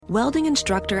Welding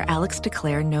instructor Alex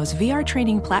DeClaire knows VR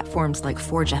training platforms like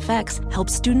Forge FX help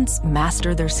students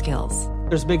master their skills.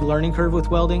 There's a big learning curve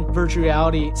with welding. Virtual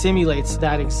reality simulates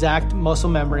that exact muscle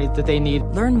memory that they need.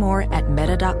 Learn more at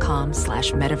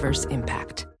meta.com/metaverse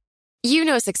impact. You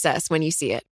know success when you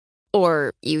see it.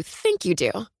 Or you think you do.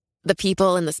 The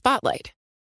people in the spotlight.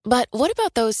 But what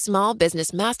about those small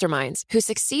business masterminds who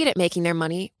succeed at making their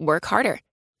money work harder?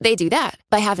 They do that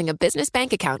by having a business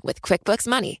bank account with QuickBooks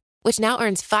Money, which now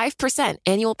earns 5%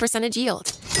 annual percentage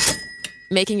yield.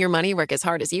 Making your money work as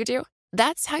hard as you do?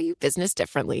 That's how you business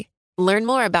differently. Learn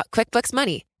more about QuickBooks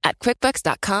Money at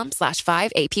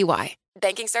quickbooks.com/5APY.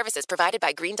 Banking services provided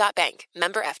by Green Dot Bank.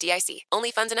 Member FDIC. Only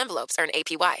funds and envelopes earn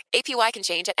APY. APY can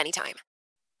change at any time.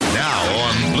 Now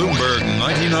on Bloomberg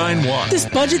 99.1. This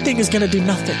budget thing is going to do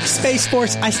nothing. Space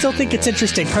Force, I still think it's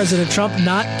interesting. President Trump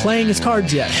not playing his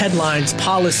cards yet. Headlines,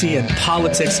 policy, and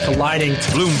politics colliding.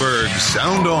 Bloomberg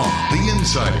Sound On. The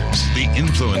insiders, the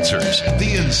influencers,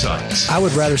 the insights. I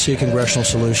would rather see a congressional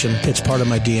solution. It's part of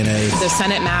my DNA. The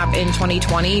Senate map in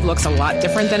 2020 looks a lot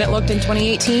different than it looked in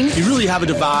 2018. You really have a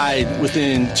divide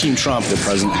within Team Trump. The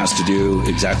president has to do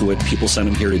exactly what people sent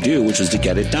him here to do, which is to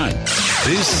get it done.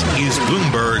 This is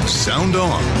Bloomberg Sound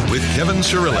On with Kevin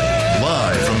Cirilli,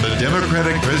 live from the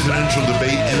Democratic presidential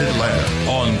debate in Atlanta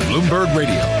on Bloomberg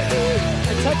Radio.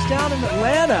 A touchdown in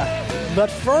Atlanta. But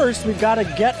first, we've got to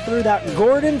get through that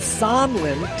Gordon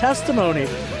Sondland testimony,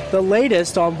 the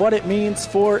latest on what it means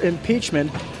for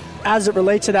impeachment as it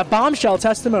relates to that bombshell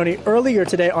testimony earlier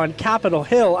today on Capitol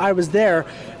Hill. I was there,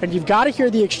 and you've got to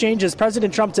hear the exchanges,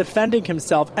 President Trump defending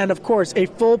himself, and, of course, a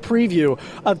full preview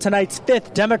of tonight's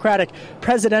fifth Democratic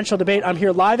presidential debate. I'm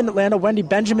here live in Atlanta. Wendy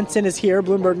Benjaminson is here,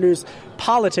 Bloomberg News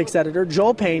politics editor,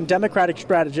 Joel Payne, Democratic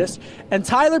strategist, and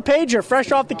Tyler Pager,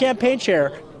 fresh off the campaign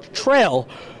trail,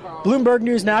 Bloomberg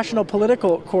News national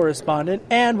political correspondent,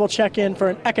 and we'll check in for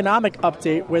an economic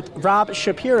update with Rob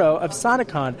Shapiro of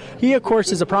Sonicon. He, of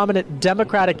course, is a prominent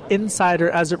Democratic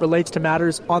insider as it relates to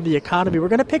matters on the economy. We're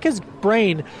going to pick his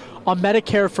brain on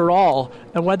Medicare for All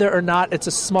and whether or not it's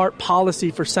a smart policy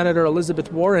for Senator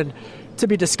Elizabeth Warren to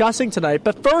be discussing tonight.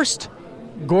 But first,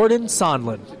 Gordon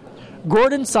Sondland.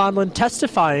 Gordon Sondland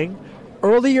testifying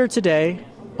earlier today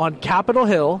on Capitol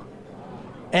Hill,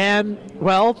 and,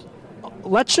 well,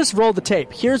 let's just roll the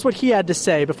tape. Here's what he had to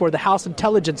say before the House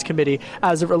Intelligence Committee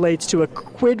as it relates to a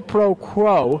quid pro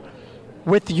quo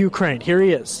with Ukraine. Here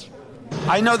he is.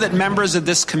 I know that members of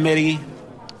this committee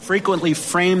frequently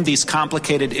frame these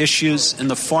complicated issues in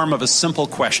the form of a simple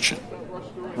question.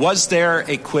 Was there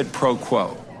a quid pro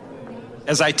quo?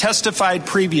 As I testified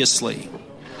previously,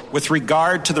 with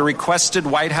regard to the requested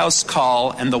White House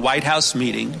call and the White House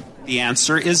meeting, the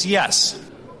answer is yes.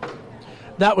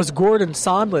 That was Gordon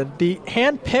Sondland, the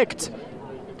hand-picked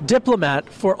diplomat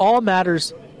for all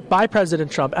matters by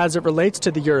President Trump as it relates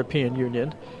to the European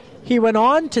Union. He went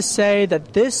on to say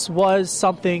that this was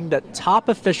something that top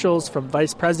officials from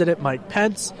Vice President Mike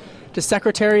Pence to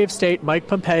Secretary of State Mike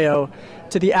Pompeo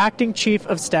to the acting chief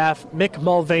of staff Mick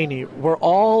Mulvaney were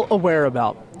all aware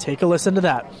about. Take a listen to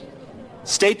that.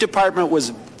 State Department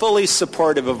was fully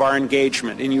supportive of our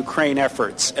engagement in Ukraine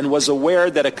efforts and was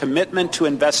aware that a commitment to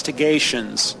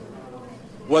investigations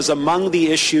was among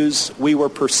the issues we were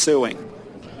pursuing.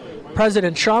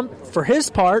 President Trump, for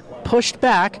his part, pushed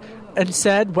back and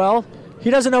said, well, he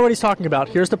doesn't know what he's talking about.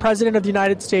 Here's the President of the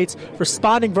United States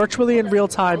responding virtually in real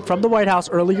time from the White House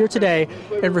earlier today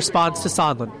in response to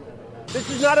Sondland. This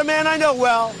is not a man I know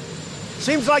well.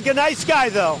 Seems like a nice guy,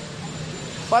 though.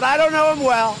 But I don't know him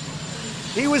well.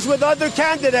 He was with other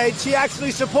candidates. He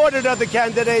actually supported other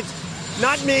candidates.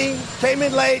 Not me. Came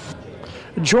in late.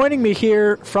 Joining me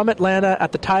here from Atlanta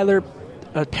at the Tyler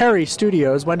Perry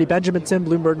Studios, Wendy Benjaminson,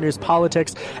 Bloomberg News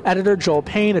politics editor, Joel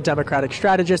Payne, a Democratic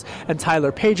strategist, and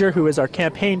Tyler Pager, who is our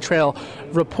campaign trail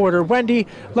reporter. Wendy,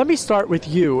 let me start with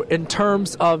you in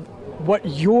terms of what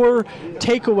your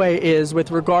takeaway is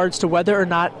with regards to whether or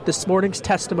not this morning's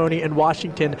testimony in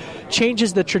Washington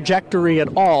changes the trajectory at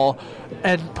all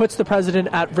and puts the president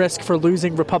at risk for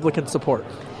losing Republican support.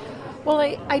 Well,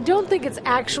 I don't think it's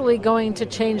actually going to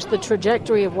change the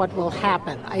trajectory of what will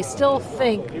happen. I still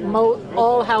think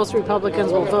all House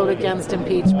Republicans will vote against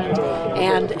impeachment,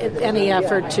 and any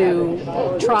effort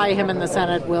to try him in the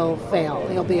Senate will fail.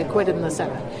 He'll be acquitted in the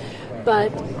Senate.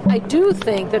 But I do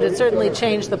think that it certainly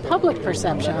changed the public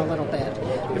perception a little bit,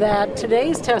 that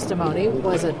today's testimony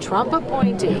was a Trump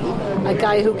appointee, a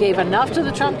guy who gave enough to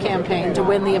the Trump campaign to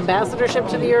win the ambassadorship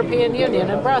to the European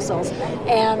Union in Brussels,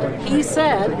 and he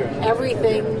said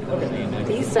everything.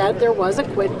 He said there was a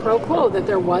quid pro quo, that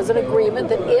there was an agreement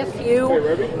that if you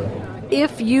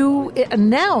if you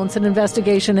announce an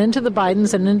investigation into the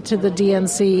Bidens and into the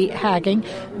DNC hacking,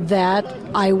 that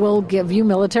I will give you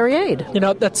military aid.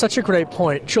 That's such a great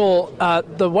point. Joel,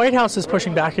 the White House is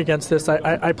pushing back against this.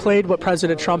 I played what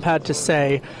President Trump had to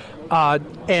say,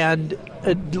 and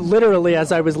literally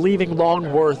as I was leaving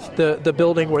Longworth, the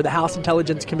building where the House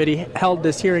Intelligence Committee held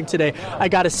this hearing today, I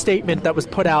got a statement that was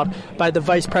put out by the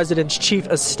Vice President's Chief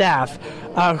of Staff,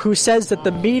 who says that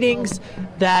the meetings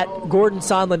that Gordon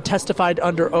Sondland testified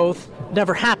under oath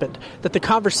never happened, that the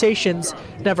conversations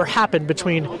never happened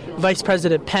between Vice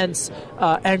President Pence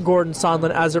and Gordon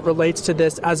Sondland as it relates to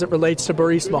this, as it relates to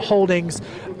Burisma Holdings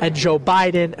and Joe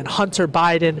Biden and Hunter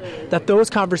Biden, that those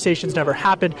conversations never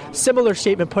happened. Similar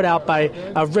statement put out by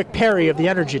Rick Perry of the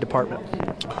Energy Department.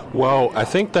 Well, I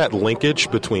think that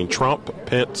linkage between Trump,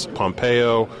 Pence,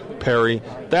 Pompeo, Perry,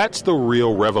 that's the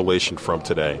real revelation from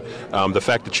today. The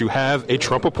fact that you have a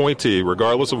Trump appointee,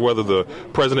 regardless of whether the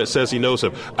president says he knows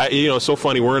him. It's so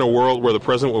funny. We're in a world where the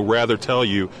president will rather tell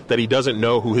you that he doesn't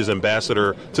know who his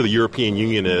ambassador to the European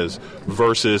Union is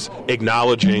versus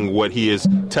acknowledging what he is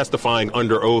testifying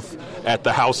under oath at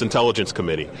the House Intelligence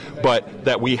Committee. But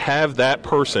that we have that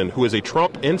person who is a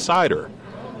Trump insider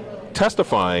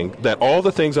testifying that all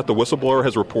the things that the whistleblower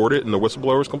has reported in the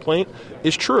whistleblower's complaint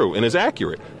is true and is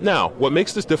accurate. Now, what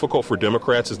makes this difficult for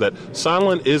Democrats is that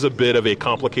Sondland is a bit of a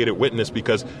complicated witness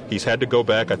because he's had to go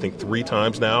back, I think, 3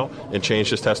 times now and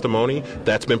change his testimony.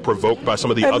 That's been provoked by some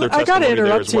of the other testimony there as well. I got to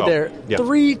interrupt you there. Yeah.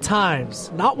 3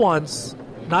 times, not once,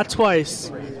 not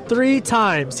twice, 3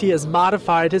 times he has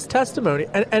modified his testimony.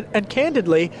 And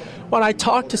candidly, when I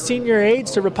talked to senior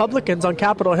aides to Republicans on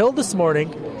Capitol Hill this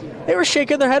morning, they were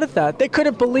shaking their head at that. They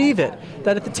couldn't believe it,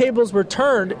 that if the tables were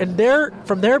turned, and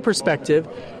from their perspective,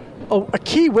 a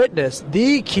key witness,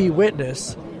 the key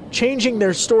witness, changing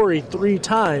their story 3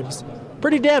 times,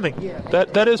 pretty damning.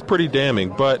 That is pretty damning,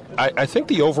 but I think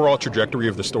the overall trajectory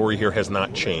of the story here has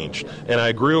not changed. And I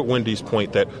agree with Wendy's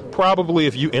point that probably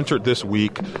if you entered this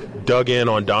week dug in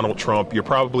on Donald Trump, you're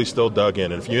probably still dug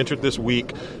in. And if you entered this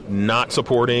week not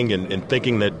supporting and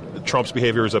thinking that Trump's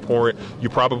behavior is abhorrent, you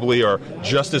probably are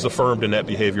just as affirmed in that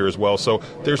behavior as well. So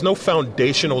there's no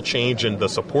foundational change in the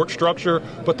support structure,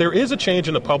 but there is a change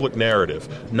in the public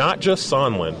narrative, not just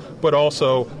Sondland, but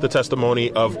also the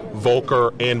testimony of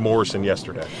Volker and Morrison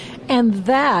yesterday. And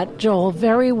that, Joel,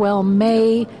 very well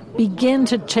may begin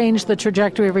to change the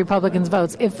trajectory of Republicans'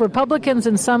 votes. If Republicans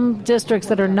in some districts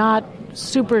that are not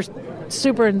super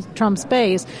in Trump's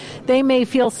base, they may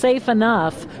feel safe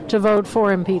enough to vote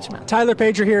for impeachment. Tyler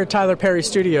Pager here at Tyler Perry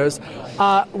Studios.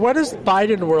 What has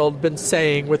Biden world been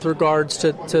saying with regards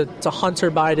to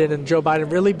Hunter Biden and Joe Biden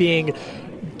really being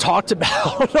talked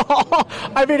about?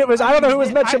 I mean, I don't know who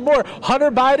was mentioned more,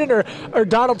 Hunter Biden or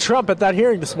Donald Trump at that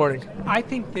hearing this morning. I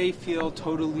think they feel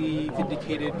totally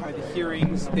vindicated by the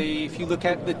hearings. If you look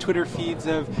at the Twitter feeds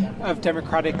of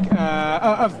Democratic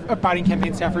of Biden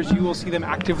campaign staffers, you will see them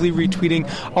actively retweeting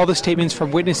all the statements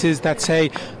from witnesses that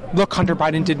say, look, Hunter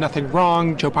Biden did nothing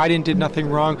wrong, Joe Biden did nothing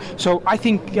wrong. So I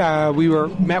think we were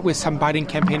met with some Biden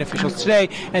campaign officials today,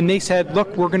 and they said,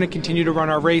 look, we're going to continue to run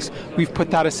our race. We've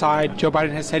put that aside. Joe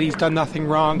Biden has said he's done nothing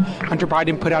wrong. Hunter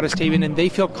Biden put out a statement, and they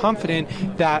feel confident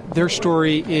that their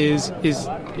story is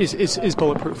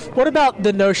bulletproof. What about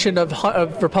the notion of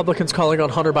Republicans calling on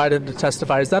Hunter Biden to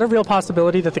testify? Is that a real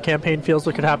possibility that the campaign feels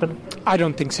it could happen? I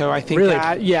don't think so. I think really?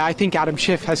 I think Adam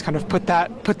Schiff has kind of put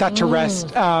that to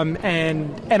rest,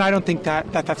 and I don't think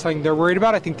that's something they're worried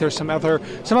about. I think there's some other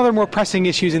more pressing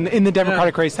issues in the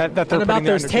Democratic race that they're putting about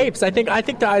those tapes. I think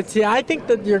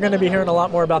that you're going to be hearing a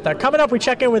lot more about that. Coming up, we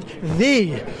check in with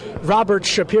the Robert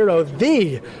Shapiro,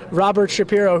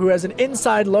 who has an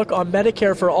inside look on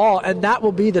Medicare for All, and that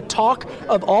will be the talk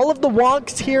of all of the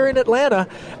wonks here in Atlanta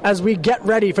as we get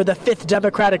ready for the 5th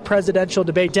Democratic presidential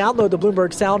debate. Download the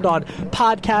Bloomberg Sound On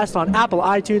podcast on Apple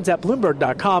iTunes at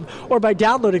Bloomberg.com or by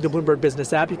downloading the Bloomberg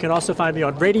Business app. You can also find me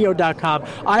on Radio.com,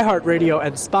 iHeartRadio,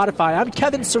 and Spotify. I'm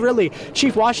Kevin Cirilli,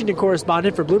 Chief Washington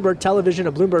Correspondent for Bloomberg Television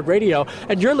and Bloomberg Radio,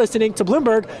 and you're listening to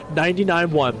Bloomberg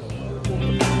 99.1.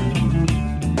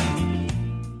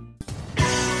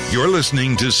 You're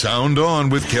listening to Sound On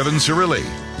with Kevin Cirilli,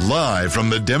 live from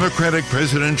the Democratic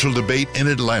presidential debate in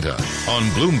Atlanta on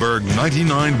Bloomberg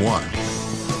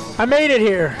 99.1. I made it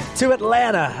here to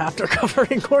Atlanta after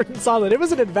covering Gordon Sondland. It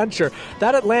was an adventure.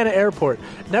 That Atlanta airport,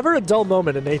 never a dull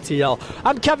moment in ATL.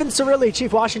 I'm Kevin Cirilli,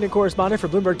 Chief Washington Correspondent for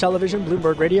Bloomberg Television,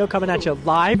 Bloomberg Radio, coming at you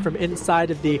live from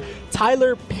inside of the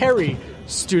Tyler Perry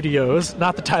studios,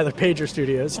 not the Tyler Pager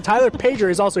studios. Tyler Pager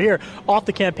is also here off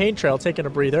the campaign trail, taking a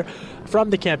breather from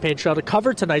the campaign trail to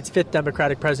cover tonight's 5th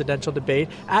Democratic presidential debate,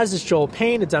 as is Joel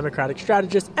Payne, a Democratic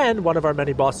strategist, and one of our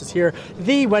many bosses here,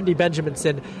 the Wendy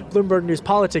Benjaminson, Bloomberg News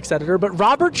politics editor. But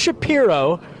Robert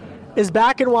Shapiro is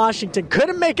back in Washington.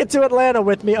 Couldn't make it to Atlanta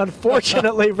with me,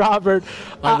 unfortunately, Robert.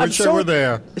 I wish I were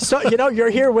there. So, you're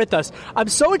here with us. I'm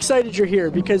so excited you're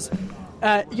here because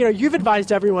you've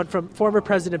advised everyone from former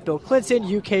President Bill Clinton,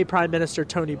 UK Prime Minister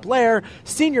Tony Blair,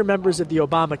 senior members of the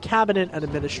Obama cabinet and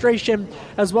administration,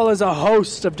 as well as a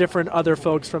host of different other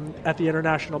folks at the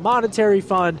International Monetary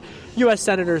Fund, U.S.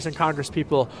 senators and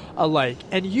congresspeople alike.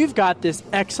 And you've got this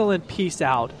excellent piece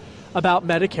out about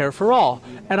Medicare for All.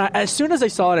 And as soon as I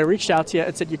saw it, I reached out to you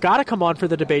and said, you got to come on for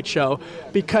the debate show,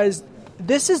 because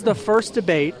this is the first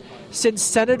debate since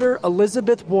Senator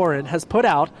Elizabeth Warren has put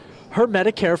out her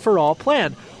Medicare for All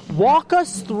plan. Walk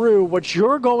us through what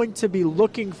you're going to be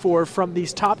looking for from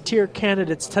these top-tier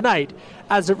candidates tonight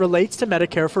as it relates to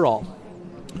Medicare for All.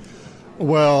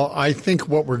 Well, I think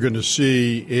what we're going to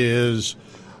see is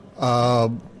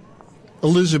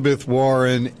Elizabeth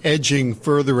Warren edging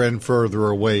further and further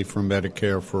away from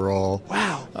Medicare for All.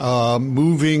 Wow.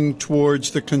 Moving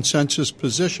towards the consensus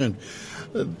position.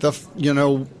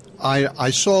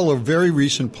 I saw a very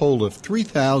recent poll of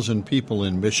 3,000 people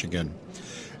in Michigan,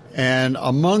 and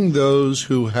among those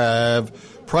who have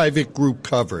private group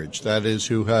coverage, that is,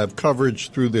 who have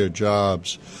coverage through their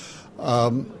jobs,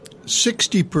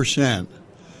 60%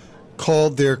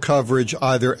 called their coverage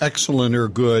either excellent or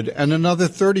good, and another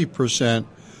 30%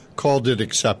 called it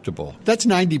acceptable. That's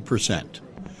 90%.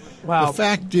 Wow. The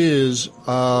fact is,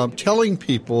 telling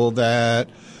people that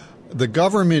the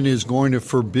government is going to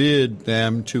forbid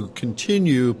them to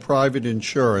continue private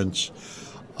insurance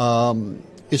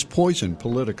is poison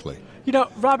politically.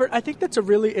 Robert, I think that's a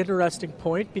really interesting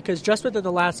point, because just within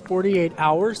the last 48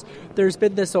 hours, there's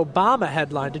been this Obama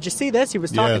headline. Did you see this? He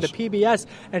was talking to PBS,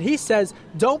 and he says,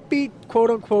 don't be,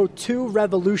 quote-unquote, too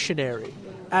revolutionary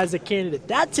as a candidate.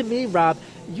 That, to me, Rob,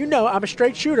 I'm a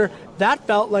straight shooter. That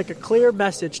felt like a clear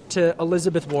message to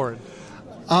Elizabeth Warren.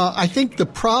 I think the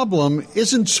problem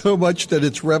isn't so much that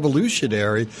it's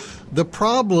revolutionary. The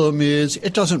problem is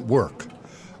it doesn't work.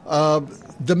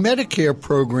 The Medicare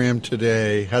program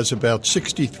today has about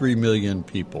 63 million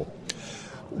people.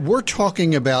 We're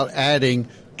talking about adding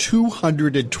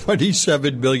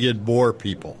 227 million more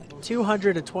people.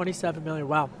 227 million,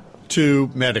 wow. To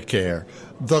Medicare.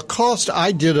 The cost,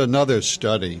 I did another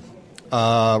study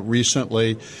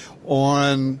recently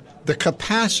on the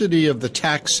capacity of the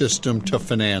tax system to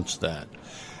finance that.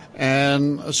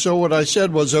 And so what I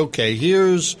said was, okay,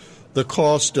 here's the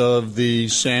cost of the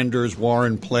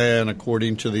Sanders-Warren plan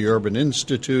according to the Urban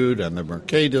Institute and the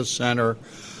Mercatus Center.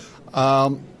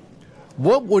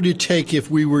 What would it take if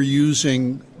we were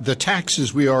using the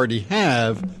taxes we already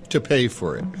have to pay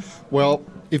for it? Well,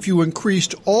 if you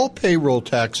increased all payroll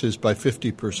taxes by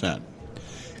 50%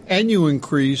 and you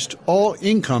increased all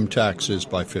income taxes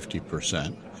by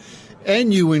 50%,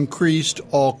 and you increased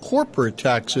all corporate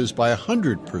taxes by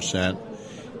 100%,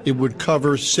 it would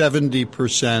cover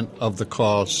 70% of the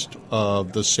cost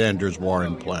of the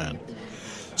Sanders-Warren plan.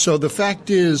 So the fact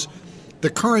is,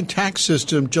 the current tax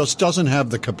system just doesn't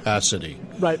have the capacity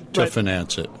to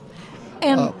finance it.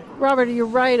 And Robert, you're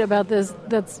right about this.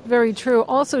 That's very true.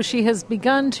 Also, she has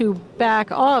begun to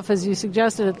back off, as you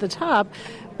suggested at the top,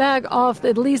 back off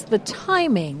at least the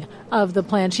timing of the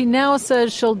plan. She now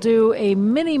says she'll do a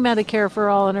mini Medicare for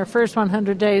All in her first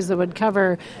 100 days that would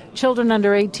cover children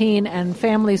under 18 and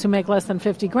families who make less than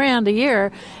 $50,000 a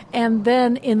year. And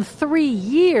then in 3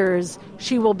 years,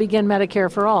 she will begin Medicare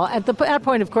for All. At that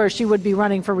point, of course, she would be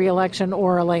running for re-election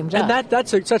or a lame duck. And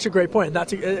that's such a great point.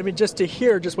 Just to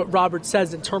hear just what Robert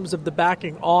says in terms of the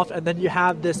backing off, and then you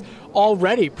have this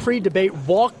already pre-debate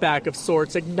walkback of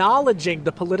sorts, acknowledging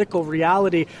the political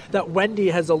reality that Wendy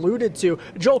has alluded to.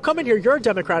 Joel, come in here. You're a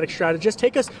Democratic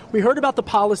strategist. We heard about the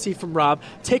policy from Rob.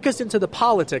 Take us into the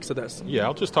politics of this. Yeah,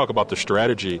 I'll just talk about the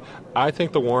strategy. I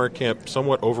think the Warren camp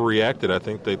somewhat overreacted. I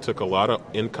think they took a lot of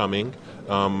incoming,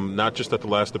 not just at the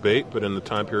last debate, but in the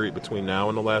time period between now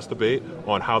and the last debate,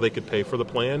 on how they could pay for the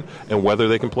plan and whether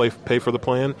they can pay for the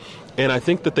plan. And I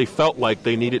think that they felt like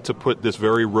they needed to put this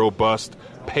very robust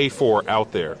pay for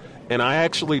out there. And I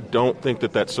actually don't think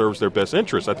that serves their best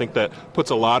interest. I think that puts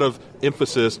a lot of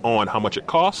emphasis on how much it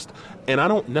costs. And I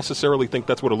don't necessarily think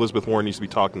that's what Elizabeth Warren needs to be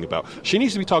talking about. She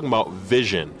needs to be talking about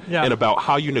vision and about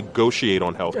how you negotiate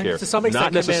on health care,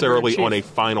 not necessarily on a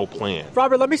final plan.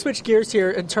 Robert, let me switch gears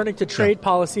here and turning to trade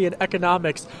policy and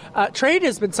economics. Trade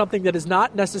has been something that has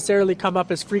not necessarily come up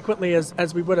as frequently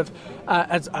as we would have.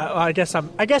 I guess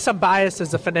I'm biased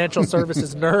as a financial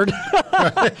services nerd,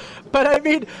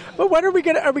 but when are we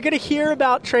going to hear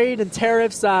about trade and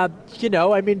tariffs?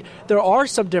 There are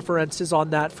some differences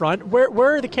on that front.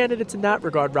 Where are the candidates in that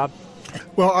regard, Rob?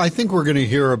 Well, I think we're going to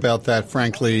hear about that,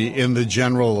 frankly, in the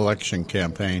general election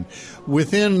campaign.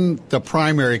 Within the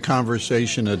primary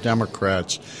conversation of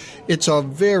Democrats, it's a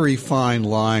very fine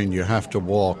line you have to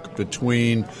walk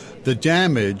between the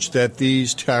damage that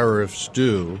these tariffs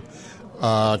do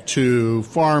to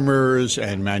farmers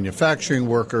and manufacturing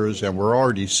workers, and we're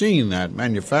already seeing that.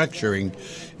 Manufacturing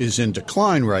is in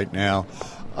decline right now,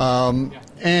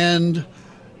 and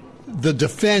the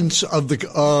defense of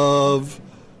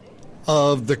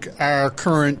our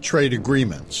current trade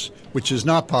agreements, which is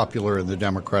not popular in the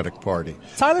Democratic Party.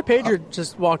 Tyler Pager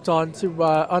just walked onto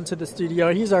the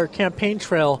studio. He's our campaign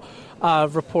trail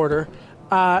reporter.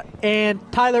 And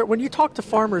Tyler, when you talk to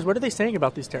farmers, what are they saying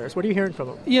about these tariffs? What are you hearing from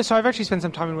them? Yeah, so I've actually spent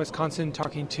some time in Wisconsin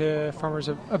talking to farmers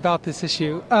about this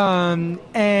issue.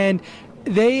 And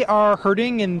they are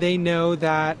hurting, and they know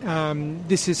that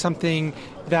this is something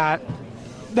that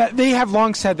they have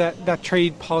long said that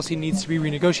trade policy needs to be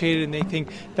renegotiated, and they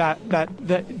think that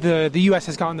the U.S.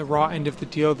 has gotten the raw end of the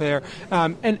deal there.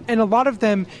 And a lot of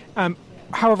them,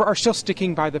 however, are still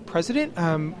sticking by the president.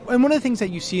 And one of the things that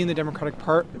you see in the Democratic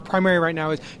primary right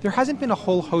now is there hasn't been a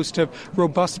whole host of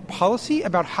robust policy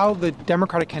about how the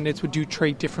Democratic candidates would do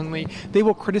trade differently. They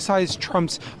will criticize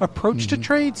Trump's approach to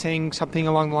trade, saying something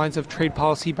along the lines of trade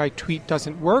policy by tweet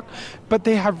doesn't work. But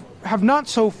they have not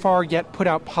so far yet put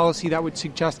out policy that would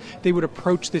suggest they would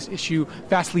approach this issue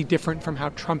vastly different from how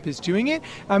Trump is doing it.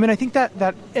 And I think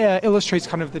that illustrates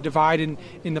kind of the divide in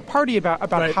the party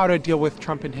about right. How to deal with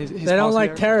Trump and his They don't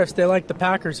like tariffs. They like the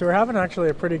Packers, who are having actually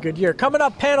a pretty good year. Coming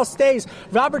up, panel stays.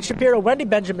 Robert Shapiro, Wendy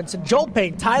Benjaminson, Joel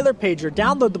Payne, Tyler Pager.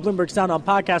 Download the Bloomberg Sound On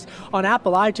podcast on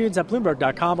Apple iTunes at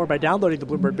Bloomberg.com or by downloading the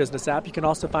Bloomberg Business app. You can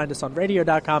also find us on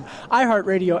Radio.com,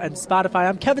 iHeartRadio, and Spotify.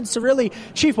 I'm Kevin Cirilli,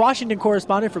 Chief Washington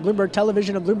Correspondent for Bloomberg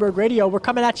Television and Bloomberg Radio. We're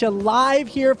coming at you live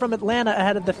here from Atlanta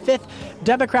ahead of the 5th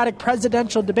Democratic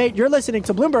presidential debate. You're listening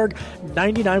to Bloomberg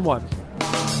 99.1.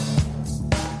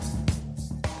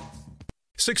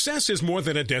 Success is more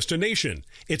than a destination.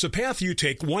 It's a path you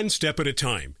take one step at a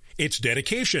time. It's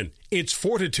dedication, it's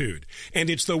fortitude, and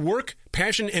it's the work,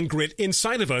 passion, and grit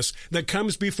inside of us that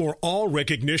comes before all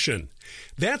recognition.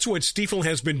 That's what Stifel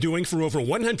has been doing for over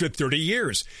 130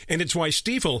 years, and it's why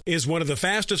Stifel is one of the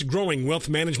fastest growing wealth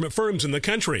management firms in the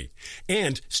country.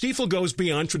 And Stifel goes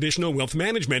beyond traditional wealth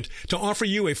management to offer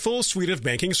you a full suite of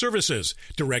banking services,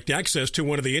 direct access to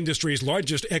one of the industry's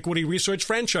largest equity research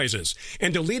franchises,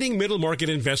 and a leading middle market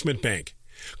investment bank.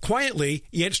 Quietly,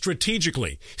 yet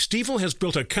strategically, Stifel has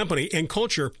built a company and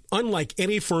culture unlike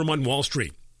any firm on Wall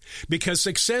Street. Because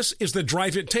success is the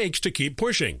drive it takes to keep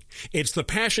pushing. It's the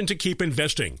passion to keep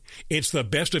investing. It's the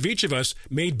best of each of us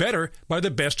made better by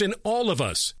the best in all of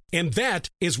us. And that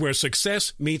is where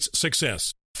success meets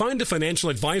success. Find a financial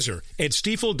advisor at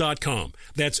Stifel.com.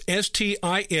 That's Stifel.com.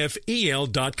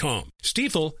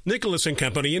 Stifel, Nicholas &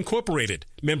 Company, Incorporated.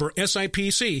 Member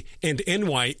SIPC and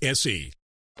NYSE.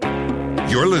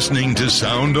 You're listening to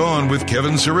Sound On with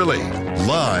Kevin Cirilli,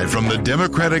 live from the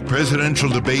Democratic presidential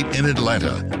debate in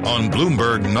Atlanta on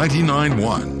Bloomberg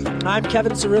 99.1. I'm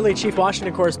Kevin Cirilli, Chief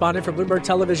Washington Correspondent for Bloomberg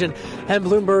Television and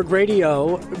Bloomberg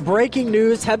Radio. Breaking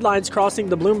news, headlines crossing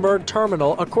the Bloomberg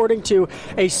terminal. According to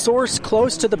a source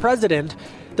close to the president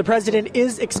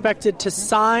is expected to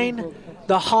sign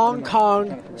the Hong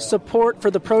Kong support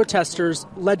for the protesters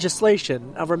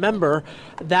legislation. Now remember,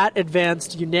 that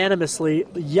advanced unanimously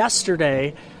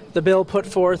yesterday, the bill put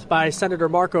forth by Senator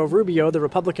Marco Rubio, the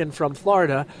Republican from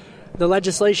Florida. The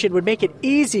legislation would make it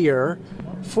easier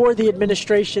for the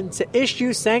administration to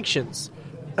issue sanctions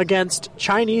against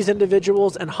Chinese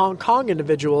individuals and Hong Kong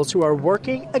individuals who are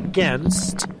working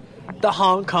against the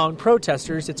Hong Kong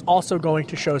protesters. It's also going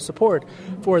to show support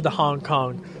for the Hong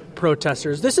Kong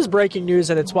protesters. This is breaking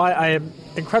news, and it's why I am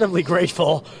incredibly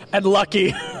grateful and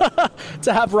lucky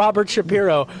to have Robert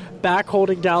Shapiro back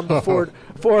holding down the fort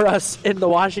for us in the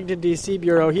Washington, D.C.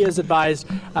 Bureau. He has advised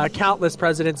countless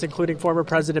presidents, including former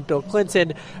President Bill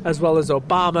Clinton, as well as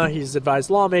Obama. He's advised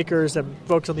lawmakers and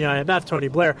folks on the IMF, Tony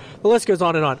Blair. The list goes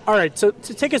on and on. All right, so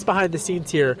to take us behind the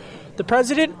scenes here, the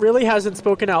president really hasn't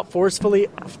spoken out forcefully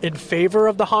in favor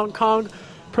of the Hong Kong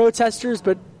protesters,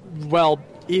 but, well,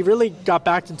 he really got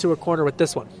backed into a corner with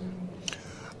this one.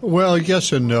 Well,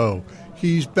 yes and no.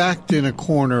 He's backed in a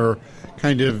corner,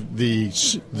 kind of the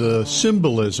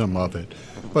symbolism of it.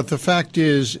 But the fact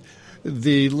is,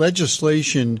 the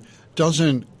legislation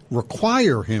doesn't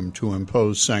require him to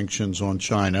impose sanctions on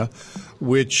China,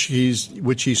 which he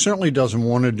certainly doesn't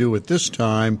want to do at this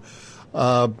time,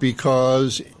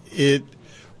 because it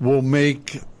will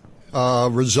make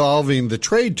resolving the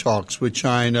trade talks with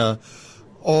China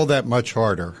all that much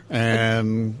harder.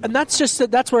 And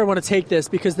that's where I want to take this,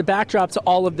 because the backdrop to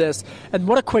all of this, and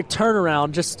what a quick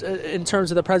turnaround just in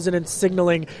terms of the president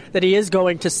signaling that he is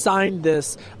going to sign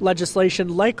this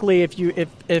legislation. Likely,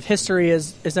 if history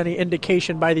is any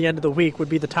indication, by the end of the week would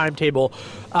be the timetable.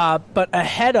 But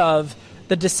ahead of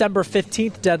the December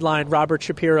 15th deadline, Robert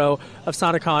Shapiro of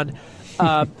Sonicon,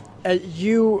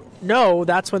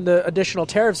 that's when the additional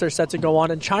tariffs are set to go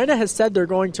on, and China has said they're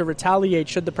going to retaliate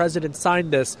should the president sign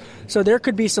this. So there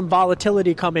could be some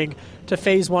volatility coming to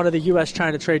phase one of the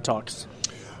U.S.-China trade talks.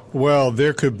 Well,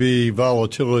 there could be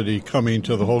volatility coming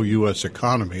to the whole U.S.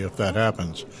 economy if that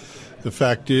happens. The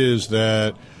fact is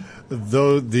that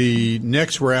though the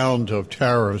next round of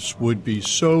tariffs would be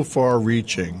so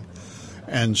far-reaching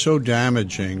and so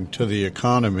damaging to the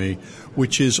economy,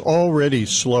 which is already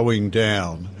slowing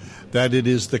down, that it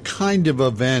is the kind of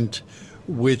event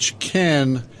which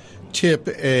can tip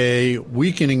a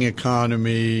weakening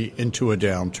economy into a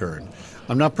downturn.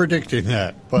 I'm not predicting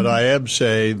that, but I am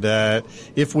saying that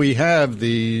if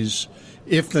the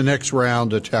next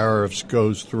round of tariffs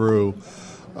goes through,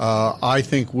 I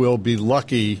think we'll be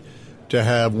lucky to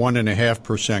have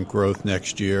 1.5% growth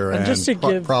next year,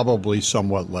 and probably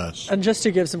somewhat less. And just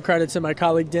to give some credit to my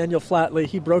colleague Daniel Flatley,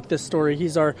 he broke this story.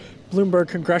 He's our Bloomberg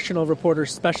congressional reporter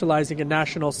specializing in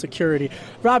national security.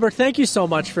 Robert, thank you so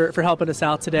much for helping us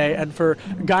out today and for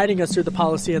guiding us through the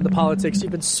policy and the politics.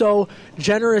 You've been so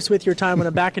generous with your time. When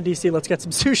I'm back in D.C., let's get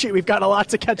some sushi. We've got a lot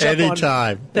to catch up on.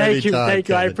 Anytime. Thank you.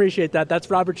 I appreciate that. That's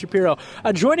Robert Shapiro.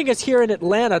 Joining us here in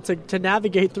Atlanta to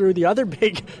navigate through the other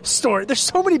big story. There's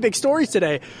so many big stories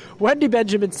today. Wendy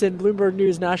Benjaminson, Bloomberg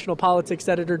News national politics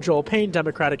editor, Joel Payne,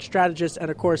 Democratic strategist,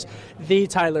 and, of course, the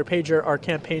Tyler Pager, our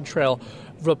campaign trail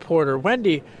reporter.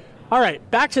 Wendy, all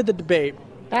right, back to the debate.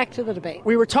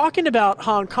 We were talking about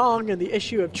Hong Kong and the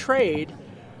issue of trade.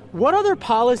 What other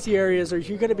policy areas are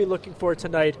you going to be looking for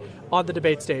tonight on the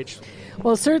debate stage?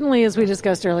 Well, certainly, as we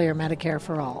discussed earlier, Medicare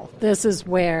for all. This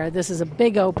is a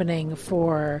big opening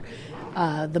for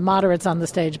the moderates on the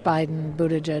stage, Biden,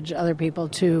 Buttigieg, other people,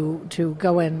 to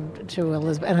go in to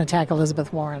Elizabeth and attack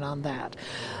Elizabeth Warren on that.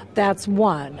 That's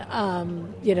one.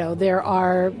 There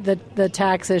are the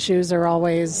tax issues are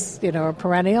always, a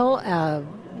perennial.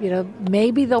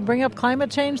 Maybe they'll bring up climate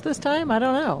change this time. I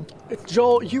don't know.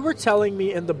 Joel, you were telling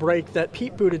me in the break that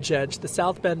Pete Buttigieg, the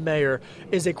South Bend mayor,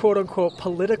 is a quote-unquote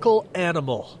political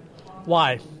animal.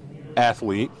 Why?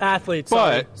 Athlete,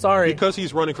 sorry. Because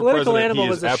he's running for political president, he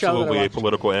is absolutely a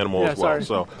political animal as well. Sorry.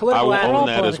 So political I will own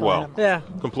that as well. Animal. Yeah,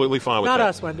 completely fine with Not that. Not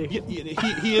us, Wendy.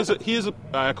 He is a.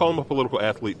 I call him a political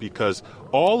athlete because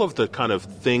all of the kind of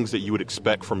things that you would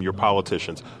expect from your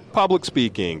politicians: public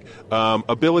speaking,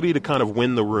 ability to kind of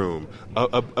win the room,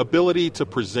 ability to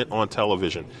present on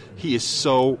television. He is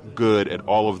so good at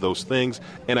all of those things,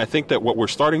 and I think that what we're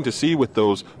starting to see with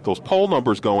those poll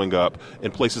numbers going up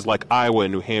in places like Iowa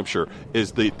and New Hampshire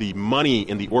is the money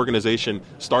in the organization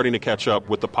starting to catch up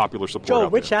with the popular support. Joel,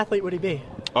 which athlete would he be?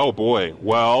 Oh boy,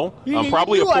 well,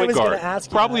 probably a point guard.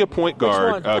 Probably a point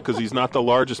guard because he's not the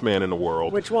largest man in the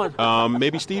world. Which one?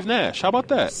 Maybe Steve Nash. How about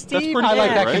that? That's pretty I like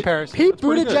that right? comparison. Pete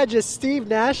Buttigieg is Steve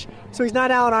Nash, so he's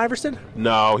not Allen Iverson?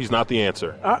 No, he's not the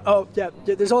answer.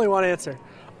 There's only one answer.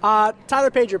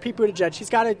 Tyler Pager, Pete Buttigieg,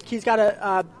 he's got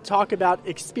to talk about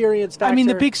experience factor. I mean,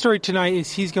 the big story tonight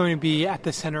is he's going to be at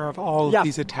the center of all of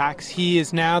these attacks. He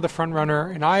is now the front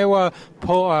runner in Iowa.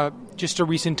 Just a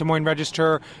recent Des Moines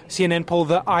Register CNN poll,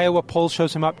 the Iowa poll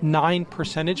shows him up 9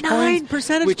 percentage points. 9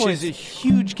 percentage which points. Is a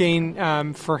huge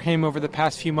gain for him over the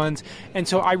past few months. And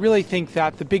so I really think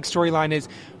that the big storyline is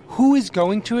who is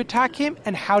going to attack him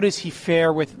and how does he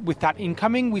fare with that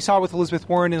incoming? We saw with Elizabeth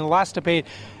Warren in the last debate.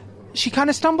 She kind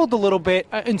of stumbled a little bit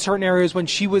in certain areas when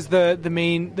she was the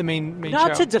main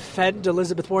Not show. to defend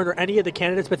Elizabeth Warren or any of the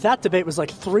candidates, but that debate was like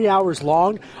 3 hours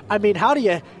long. I mean, how do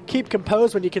you keep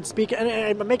composed when you can speak? And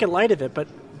I'm making light of it, but...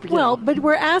 but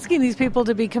we're asking these people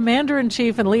to be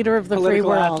commander-in-chief and leader of the political free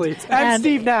world. Athletes. And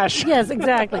Steve Nash. Yes,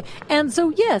 exactly. And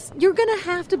so, yes, you're going to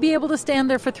have to be able to stand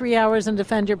there for 3 hours and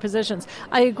defend your positions.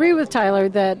 I agree with Tyler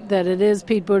that it is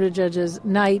Pete Buttigieg's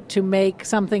night to make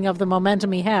something of the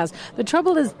momentum he has. The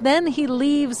trouble is then he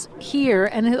leaves here,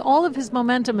 and all of his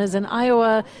momentum is in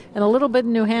Iowa and a little bit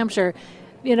in New Hampshire.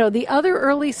 the other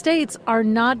early states are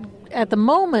not, at the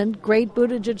moment, great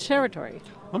Buttigieg territory.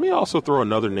 Let me also throw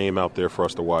another name out there for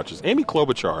us to watch. Is Amy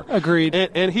Klobuchar. Agreed.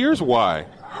 And here's why.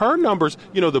 Her numbers,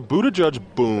 the Buttigieg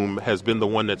boom has been the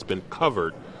one that's been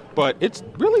covered. But it's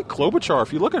really Klobuchar.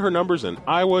 If you look at her numbers in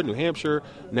Iowa, New Hampshire,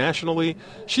 nationally,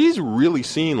 she's really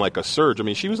seen like a surge. I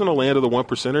mean, she was in the land of the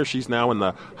 1%er. She's now in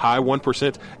the high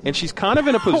 1%, and she's kind of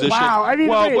in a position. Wow, I mean,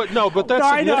 but that's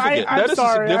significant. I'm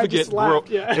sorry, significant growth.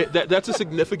 Yeah. That's a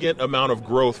significant amount of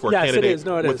growth for a candidate it is.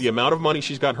 No, it with is. the amount of money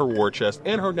she's got in her war chest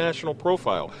and her national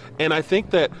profile. And I think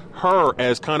that her,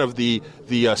 as kind of the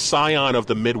scion of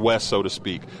the Midwest, so to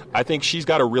speak, I think she's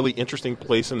got a really interesting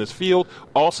place in this field.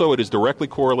 Also, it is directly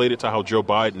correlated to how Joe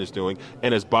Biden is doing.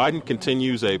 And as Biden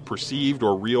continues a perceived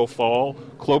or real fall,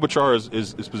 Klobuchar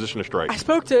is positioned to strike. I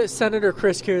spoke to Senator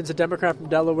Chris Coons, a Democrat from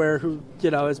Delaware, who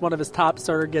is one of his top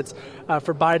surrogates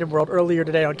for Biden World earlier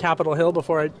today on Capitol Hill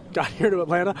before I got here to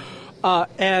Atlanta,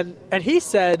 and he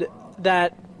said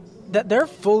that they're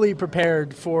fully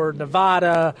prepared for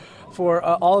Nevada, for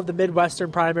all of the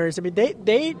Midwestern primaries. I mean,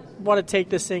 they want to take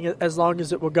this thing as long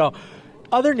as it will go.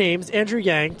 Other names: Andrew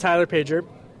Yang, Tyler Pager,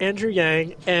 Andrew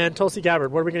Yang, and Tulsi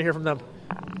Gabbard. What are we going to hear from them?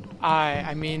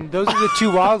 I mean, those are the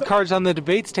two wild cards on the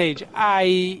debate stage.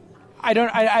 Andrew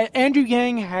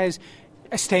Yang has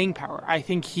a staying power. I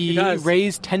think he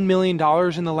raised $10 million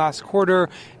in the last quarter,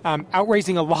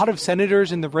 outraising a lot of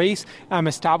senators in the race,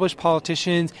 established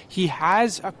politicians. He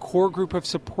has a core group of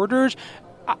supporters.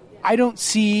 I don't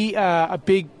see a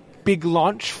big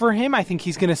launch for him. I think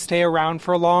he's going to stay around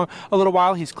for a little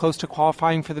while. He's close to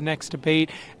qualifying for the next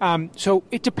debate. So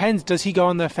it depends. Does he go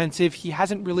on the offensive? He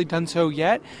hasn't really done so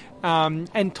yet.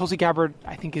 And Tulsi Gabbard,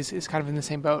 I think, is kind of in the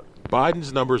same boat.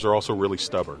 Biden's numbers are also really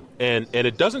stubborn. And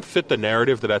it doesn't fit the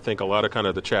narrative that I think a lot of kind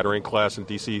of the chattering class in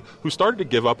D.C. who started to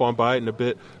give up on Biden a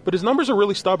bit. But his numbers are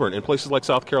really stubborn in places like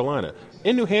South Carolina,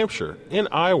 in New Hampshire, in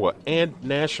Iowa, and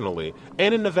nationally,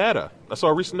 and in Nevada. I saw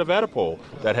a recent Nevada poll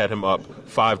that had him up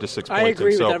 5 to 6 points. I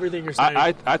agree with everything you're saying.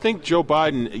 I think Joe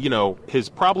Biden, he is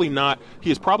probably not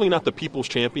the people's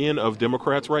champion of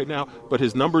Democrats right now, but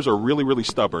his numbers are really, really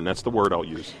stubborn. That's the word I'll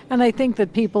use. And I think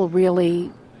that people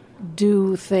really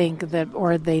do think that,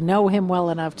 or they know him well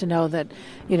enough to know that,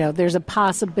 there's a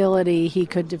possibility he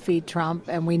could defeat Trump.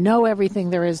 And we know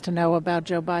everything there is to know about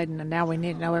Joe Biden. And now we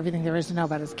need to know everything there is to know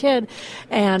about his kid.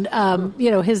 And,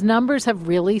 his numbers have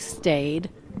really stayed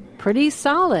pretty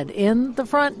solid in the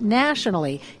front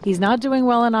nationally. He's not doing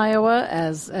well in Iowa,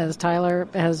 as Tyler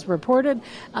has reported.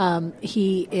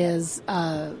 He is,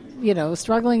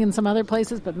 struggling in some other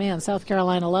places. But, man, South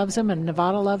Carolina loves him and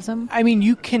Nevada loves him. I mean,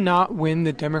 you cannot win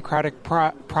the Democratic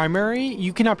primary.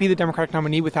 You cannot be the Democratic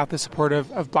nominee without the support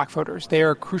of black voters. They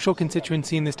are a crucial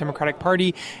constituency in this Democratic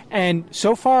Party. And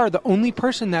so far, the only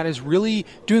person that is really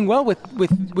doing well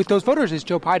with those voters is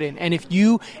Joe Biden. And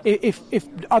if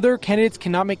other candidates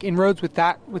cannot make inroads with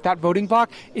that voting bloc,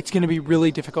 it's going to be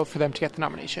really difficult for them to get the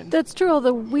nomination. That's true,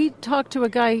 although we talked to a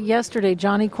guy yesterday,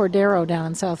 Johnny Cordero, down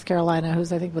in South Carolina,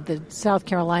 who's, I think, with the South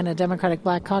Carolina Democratic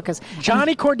Black Caucus.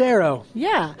 Johnny Cordero.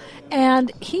 Yeah.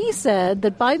 And he said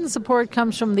that Biden's support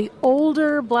comes from the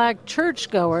older black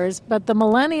churchgoers, but the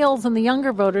millennials and the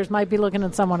younger voters might be looking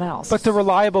at someone else. But the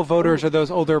reliable voters are those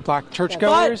older black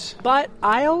churchgoers. But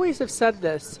I always have said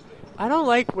this. I don't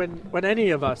like when any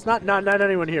of us, not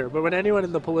anyone here, but when anyone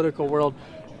in the political world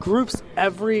groups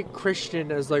every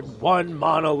Christian as like one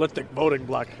monolithic voting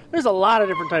bloc. There's a lot of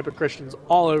different type of Christians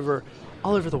all over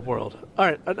the world. All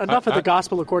right, enough of the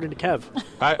gospel according to Kev.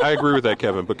 I agree with that,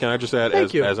 Kevin, but can I just add,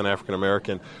 Thank you. as an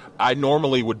African-American, I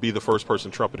normally would be the first person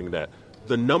trumpeting that.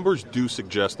 The numbers do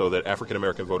suggest, though, that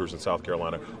African-American voters in South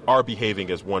Carolina are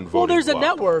behaving as one voting bloc. Well, there's a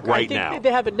network. Right I think now.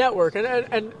 they have a network, and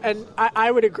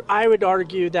I would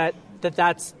argue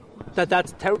that's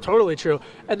totally true.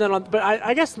 And then, but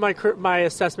I guess my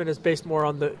assessment is based more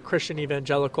on the Christian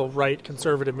evangelical right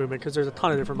conservative movement, because there's a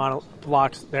ton of different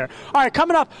blocks there. All right,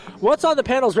 coming up, what's on the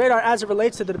panel's radar as it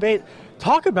relates to the debate?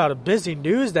 Talk about a busy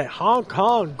news day. Hong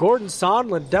Kong, Gordon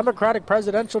Sondland, Democratic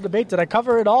presidential debate. Did I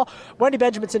cover it all? Wendy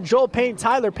Benjaminson, Joel Payne,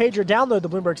 Tyler Pager. Download the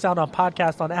Bloomberg Sound On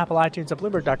podcast on Apple, iTunes, at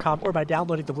Bloomberg.com, or by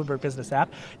downloading the Bloomberg Business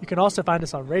app. You can also find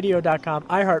us on Radio.com,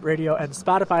 iHeartRadio, and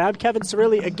Spotify. I'm Kevin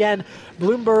Cirilli. Again,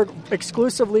 Bloomberg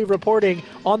exclusively reporting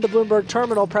on the Bloomberg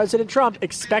terminal. President Trump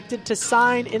expected to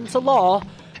sign into law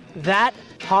that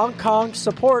Hong Kong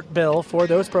support bill for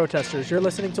those protesters. You're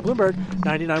listening to Bloomberg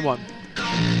 99.1.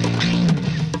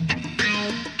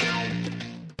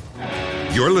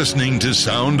 You're listening to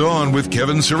Sound On with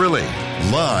Kevin Cirilli,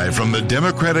 live from the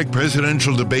Democratic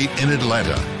presidential debate in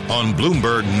Atlanta on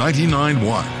Bloomberg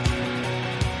 99.1.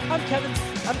 I'm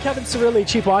Kevin Cirilli,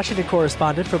 Chief Washington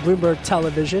Correspondent for Bloomberg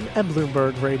Television and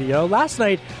Bloomberg Radio. Last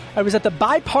night, I was at the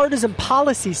Bipartisan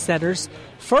Policy Center's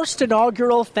first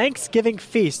inaugural Thanksgiving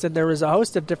feast, and there was a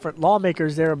host of different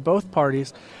lawmakers there in both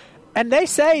parties. And they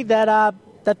say that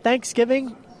that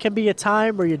Thanksgiving can be a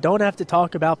time where you don't have to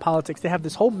talk about politics. They have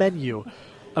this whole menu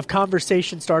of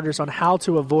conversation starters on how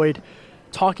to avoid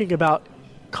talking about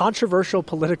controversial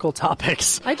political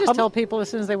topics. I just tell people as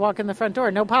soon as they walk in the front door,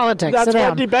 no politics. That's Sit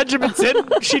down. Wendy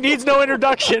Benjaminson. She needs no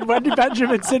introduction. Wendy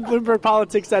Benjaminson, Bloomberg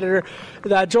Politics Editor.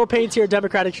 Joel Payne's here,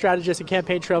 Democratic strategist and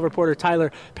campaign trail reporter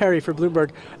Tyler Perry for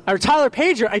Bloomberg. Our Tyler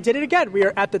Pager, I did it again. We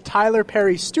are at the Tyler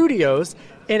Perry Studios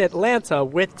in Atlanta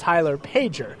with Tyler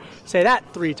Pager. Say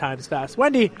that 3 times fast.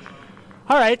 Wendy,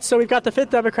 all right, so we've got the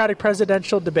 5th Democratic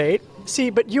presidential debate.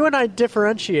 See, but you and I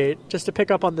differentiate, just to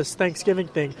pick up on this Thanksgiving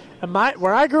thing.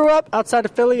 Where I grew up, outside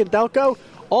of Philly and Delco,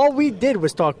 all we did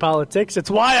was talk politics.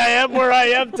 It's why I am where I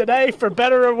am today, for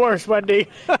better or worse, Wendy.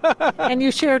 And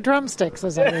you share drumsticks,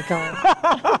 as I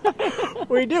recall.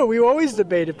 We do. We always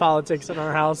debated politics in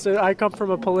our house. I come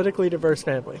from a politically diverse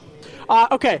family.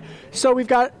 Okay, so we've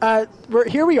got,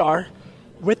 here we are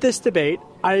with this debate.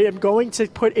 I am going to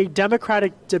put a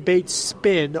Democratic debate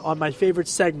spin on my favorite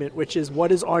segment, which is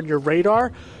what is on your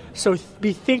radar. So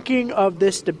be thinking of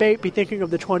this debate, be thinking of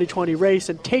the 2020 race,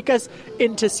 and take us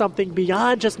into something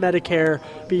beyond just Medicare,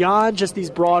 beyond just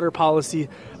these broader policies,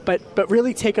 but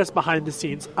really take us behind the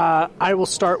scenes. I will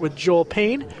start with Joel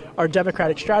Payne, our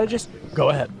Democratic strategist. Go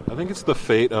ahead. I think it's the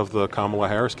fate of the Kamala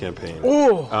Harris campaign.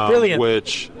 Oh, brilliant.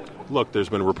 Which... Look, there's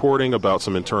been reporting about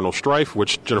some internal strife,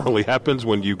 which generally happens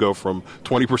when you go from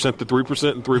 20% to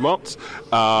 3% in 3 months.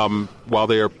 While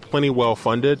they are plenty well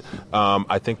funded,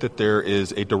 I think that there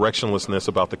is a directionlessness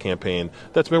about the campaign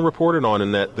that's been reported on,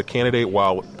 and that the candidate,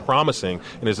 while promising,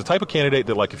 and is the type of candidate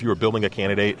that, like, if you were building a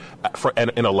candidate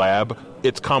in a lab,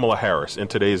 it's Kamala Harris in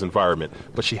today's environment.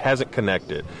 But she hasn't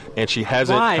connected, and she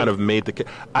hasn't kind of made the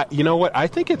you know what? I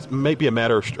think it's maybe a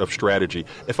matter of strategy.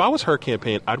 If I was her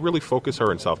campaign, I'd really focus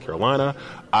her in South Carolina.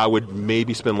 I would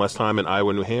maybe spend less time in Iowa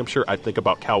and New Hampshire. I think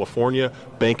about California,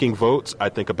 banking votes. I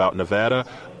think about Nevada.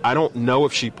 I don't know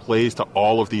if she plays to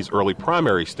all of these early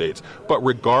primary states, but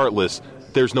regardless,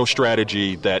 there's no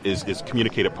strategy that is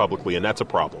communicated publicly, and that's a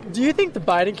problem. Do you think the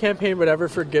Biden campaign would ever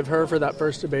forgive her for that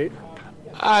first debate?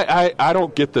 I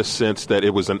don't get the sense that it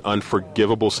was an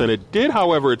unforgivable sin. It did,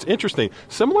 however, it's interesting,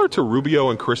 similar to Rubio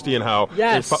and Christie, and how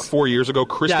 4 years ago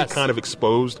Christie kind of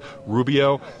exposed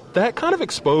Rubio. That kind of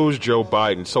exposed Joe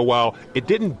Biden. So while it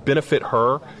didn't benefit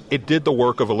her, it did the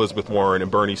work of Elizabeth Warren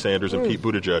and Bernie Sanders and Pete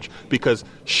Buttigieg, because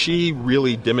she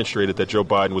really demonstrated that Joe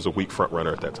Biden was a weak front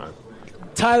runner at that time.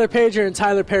 Tyler Pager and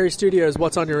Tyler Perry Studios,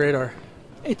 what's on your radar?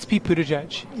 It's Pete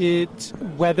Buttigieg. It's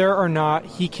whether or not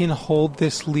he can hold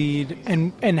this lead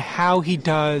and how he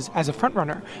does as a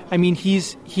frontrunner. I mean, he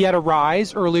had a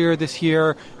rise earlier this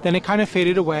year, then it kind of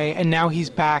faded away, and now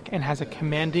he's back and has a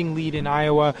commanding lead in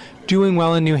Iowa, doing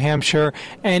well in New Hampshire.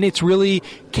 And it's really,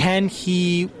 can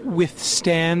he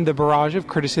withstand the barrage of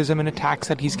criticism and attacks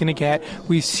that he's going to get?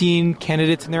 We've seen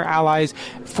candidates and their allies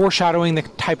foreshadowing the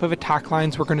type of attack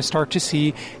lines we're going to start to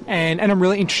see, and I'm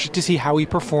really interested to see how he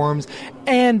performs.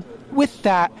 And with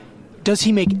that, does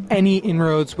he make any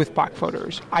inroads with black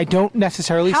voters? I don't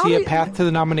necessarily see a path to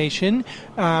the nomination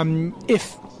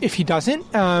if he doesn't.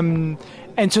 And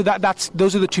so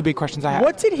those are the 2 big questions I have.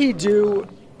 What did he do,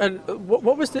 and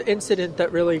what was the incident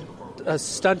that really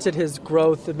stunted his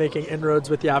growth in making inroads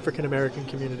with the African-American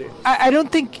community? I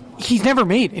don't think he's never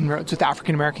made inroads with the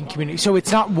African-American community. So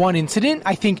it's not one incident.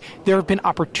 I think there have been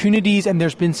opportunities and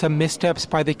there's been some missteps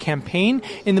by the campaign.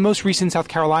 In the most recent South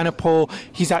Carolina poll,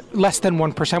 he's at less than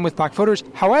 1% with black voters.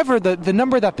 However, the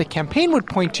number that the campaign would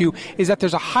point to is that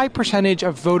there's a high percentage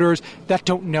of voters that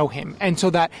don't know him. And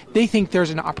so that they think there's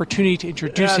an opportunity to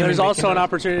introduce him. There's also an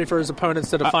opportunity for his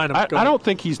opponents to define him. I don't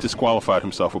think he's disqualified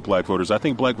himself with black voters. I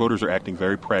think black voters are acting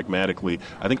very pragmatically.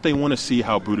 I think they want to see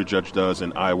how Buttigieg does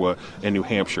in Iowa and New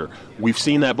Hampshire. We've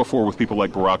seen that before with people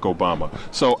like Barack Obama.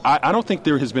 So I don't think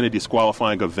there has been a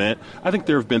disqualifying event. I think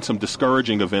there have been some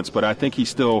discouraging events, but I think he's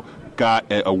still got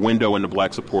a window into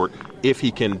black support if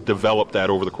he can develop that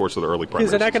over the course of the early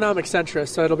primaries. He's an economic centrist,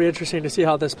 so it'll be interesting to see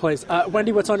how this plays.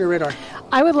 Wendy, what's on your radar?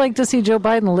 I would like to see Joe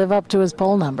Biden live up to his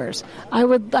poll numbers. I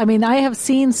have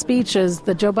seen speeches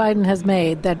that Joe Biden has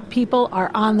made that people are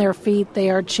on their feet,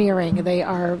 they are cheering,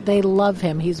 they love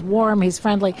him. He's warm, he's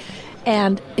friendly,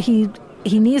 and he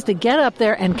needs to get up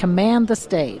there and command the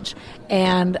stage.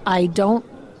 And I don't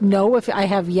know if I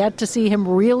have yet to see him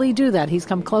really do that. He's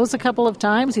come close a couple of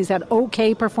times. He's had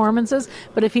okay performances,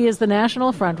 but if he is the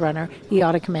national frontrunner, he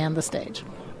ought to command the stage.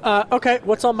 Okay,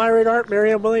 what's on my radar?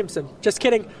 Marianne Williamson. Just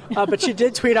kidding. But she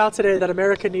did tweet out today that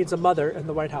America needs a mother in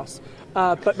the White House.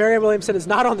 But Marianne Williamson is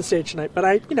not on the stage tonight, but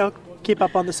I, keep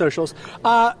up on the socials.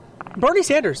 Bernie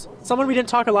Sanders, someone we didn't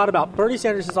talk a lot about. Bernie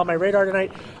Sanders is on my radar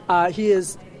tonight. He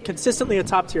is consistently a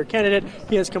top-tier candidate.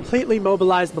 He has completely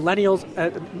mobilized millennials,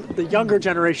 the younger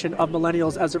generation of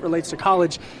millennials as it relates to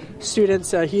college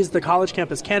students. He's the college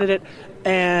campus candidate.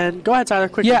 And go ahead, Tyler,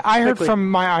 quickly. Yeah, I heard from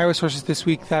my Iowa sources this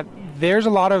week that there's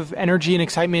a lot of energy and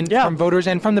excitement from voters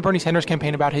and from the Bernie Sanders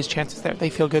campaign about his chances there. They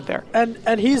feel good there.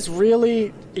 And he's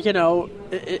really,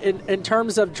 in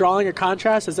terms of drawing a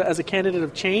contrast as a candidate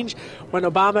of change, when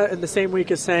Obama in the same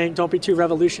week is saying, don't be too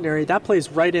revolutionary, that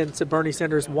plays right into Bernie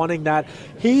Sanders wanting that.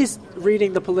 He's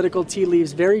reading the political tea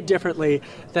leaves very differently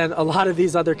than a lot of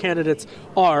these other candidates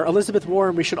are. Elizabeth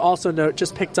Warren, we should also note,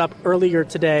 just picked up earlier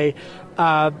today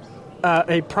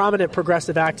a prominent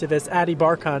progressive activist, Adi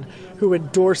Barkan, who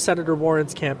endorsed Senator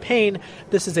Warren's campaign.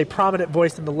 This is a prominent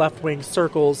voice in the left-wing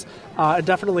circles, and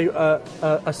definitely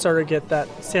a surrogate that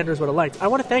Sanders would have liked. I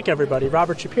want to thank everybody.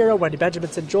 Robert Shapiro, Wendy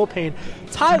Benjaminson, Joel Payne,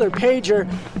 Tyler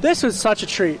Pager. This was such a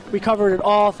treat. We covered it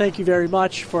all. Thank you very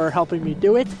much for helping me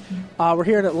do it. We're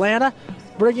here in Atlanta,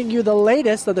 bringing you the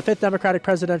latest of the 5th Democratic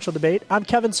presidential debate. I'm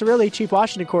Kevin Cirilli, Chief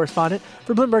Washington Correspondent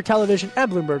for Bloomberg Television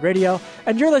and Bloomberg Radio,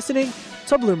 and you're listening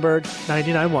to Bloomberg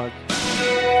 99.1.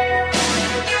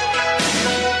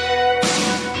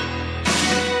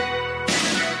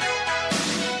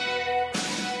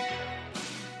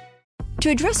 To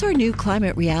address our new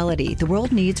climate reality, the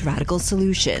world needs radical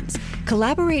solutions.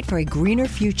 Collaborate for a greener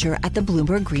future at the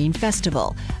Bloomberg Green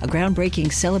Festival, a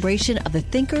groundbreaking celebration of the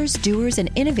thinkers, doers, and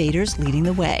innovators leading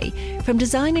the way. From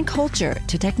design and culture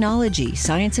to technology,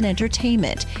 science, and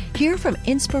entertainment, hear from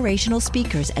inspirational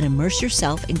speakers and immerse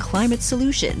yourself in climate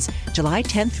solutions. July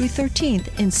 10th through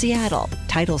 13th in Seattle.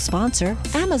 Title sponsor,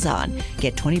 Amazon.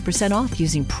 Get 20% off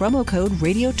using promo code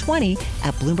RADIO20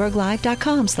 at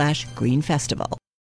BloombergLive.com/Green Festival.